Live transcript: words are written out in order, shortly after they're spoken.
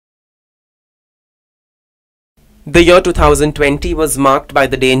The year 2020 was marked by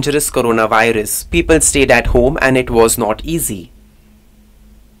the dangerous coronavirus. People stayed at home and it was not easy.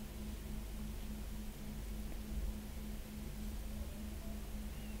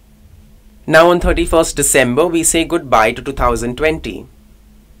 Now on 31st December, we say goodbye to 2020.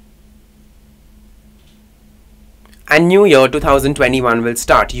 And new year 2021 will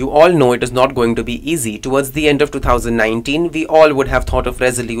start. You all know it is not going to be easy. Towards the end of 2019, we all would have thought of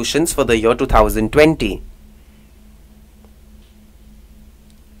resolutions for the year 2020.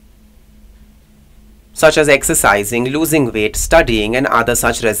 Such as exercising, losing weight, studying and other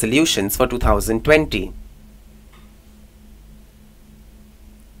such resolutions for 2020.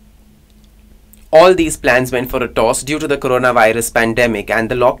 All these plans went for a toss due to the coronavirus pandemic and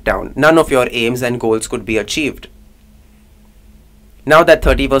the lockdown. None of your aims and goals could be achieved. Now that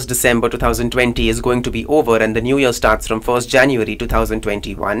 31st December 2020 is going to be over and the new year starts from 1st January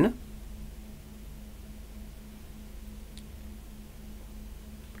 2021,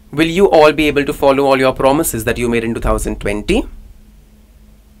 will you all be able to follow all your promises that you made in 2020?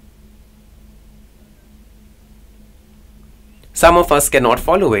 Some of us cannot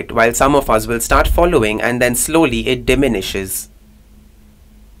follow it, while some of us will start following and then slowly it diminishes.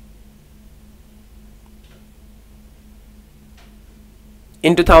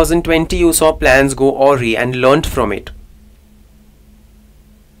 In 2020, you saw plans go awry and learnt from it.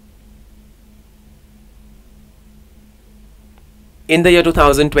 In the year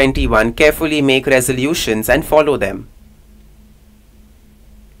 2021, carefully make resolutions and follow them.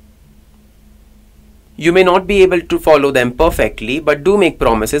 You may not be able to follow them perfectly, but do make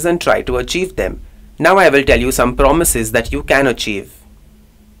promises and try to achieve them. Now I will tell you some promises that you can achieve.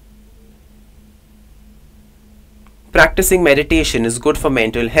 Practicing meditation is good for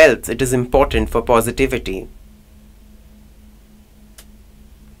mental health. It is important for positivity.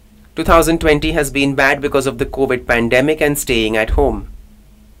 2020 has been bad because of the COVID pandemic and staying at home.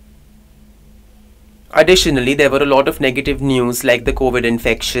 Additionally, there were a lot of negative news like the COVID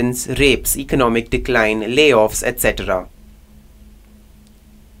infections, rapes, economic decline, layoffs, etc.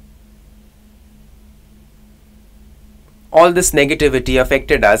 All this negativity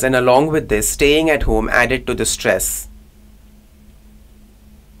affected us, and along with this, staying at home added to the stress.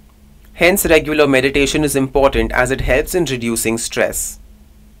 Hence, regular meditation is important as it helps in reducing stress.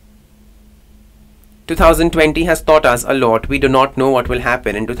 2020 has taught us a lot. We do not know what will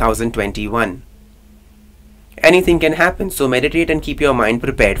happen in 2021. Anything can happen, so meditate and keep your mind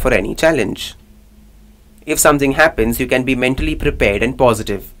prepared for any challenge. If something happens, you can be mentally prepared and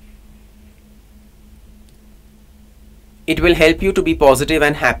positive. It will help you to be positive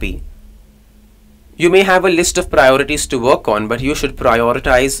and happy. You may have a list of priorities to work on, but you should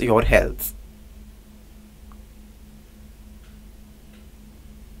prioritize your health.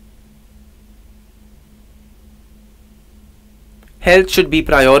 Health should be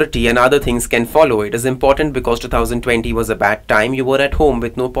priority and other things can follow. It is important because 2020 was a bad time. You were at home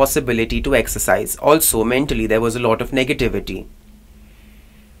with no possibility to exercise. Also, mentally there was a lot of negativity.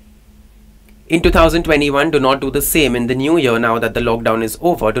 In 2021, do not do the same in the new year. Now that the lockdown is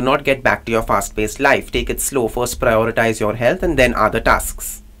over, do not get back to your fast-paced life. Take it slow. First prioritize your health and then other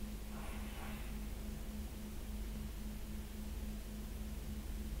tasks.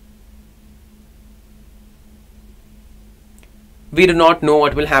 We do not know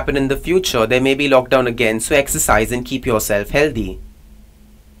what will happen in the future. There may be lockdown again, so exercise and keep yourself healthy.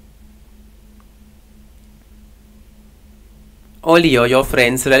 Earlier, your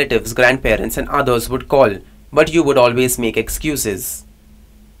friends, relatives, grandparents and others would call, but you would always make excuses.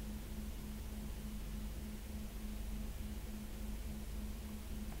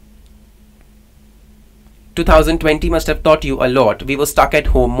 "2020 must have taught you a lot. We were stuck at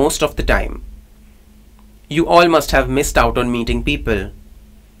home most of the time. You all must have missed out on meeting people.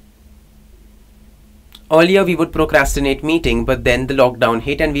 Earlier we would procrastinate meeting, but then the lockdown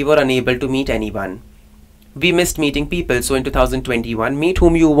hit and we were unable to meet anyone. We missed meeting people, so in 2021, meet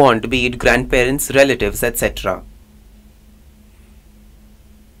whom you want, be it grandparents, relatives, etc.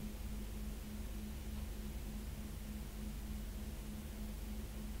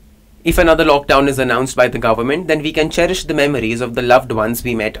 If another lockdown is announced by the government, then we can cherish the memories of the loved ones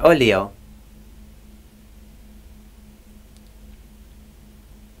we met earlier.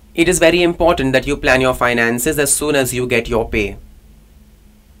 It is very important that you plan your finances as soon as you get your pay.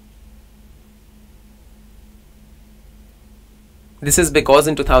 This is because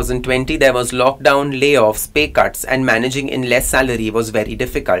in 2020 there was lockdown, layoffs, pay cuts and managing in less salary was very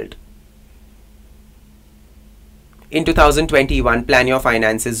difficult. In 2021, plan your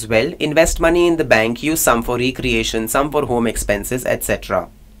finances well, invest money in the bank, use some for recreation, some for home expenses, etc.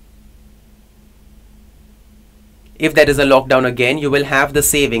 If there is a lockdown again, you will have the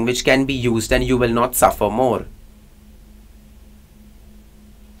saving which can be used and you will not suffer more.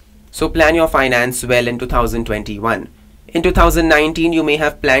 So plan your finance well in 2021. In 2019, you may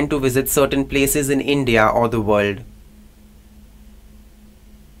have planned to visit certain places in India or the world.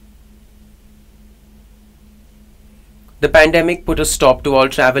 The pandemic put a stop to all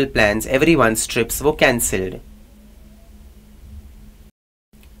travel plans. Everyone's trips were cancelled.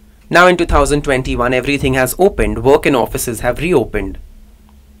 Now in 2021, everything has opened. Work and offices have reopened.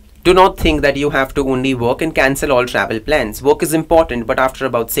 Do not think that you have to only work and cancel all travel plans. Work is important, but after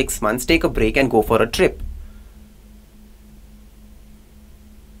about 6 months, take a break and go for a trip.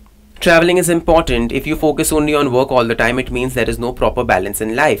 Traveling is important. If you focus only on work all the time, it means there is no proper balance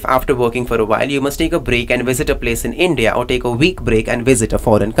in life. After working for a while, you must take a break and visit a place in India, or take a week break and visit a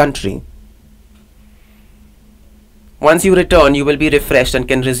foreign country. Once you return, you will be refreshed and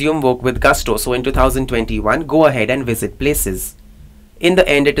can resume work with gusto. So in 2021, go ahead and visit places. In the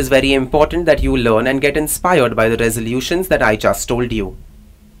end, it is very important that you learn and get inspired by the resolutions that I just told you.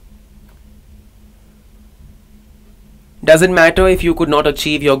 Doesn't matter if you could not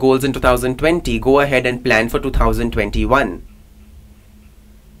achieve your goals in 2020, go ahead and plan for 2021.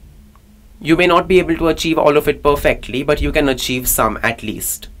 You may not be able to achieve all of it perfectly, but you can achieve some at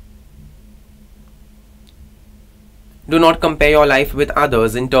least. Do not compare your life with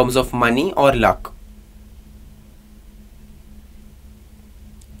others in terms of money or luck.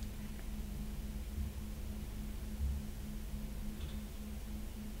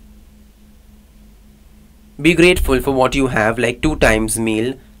 Be grateful for what you have, like 2 times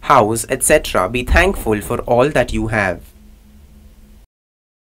meal, house, etc. Be thankful for all that you have.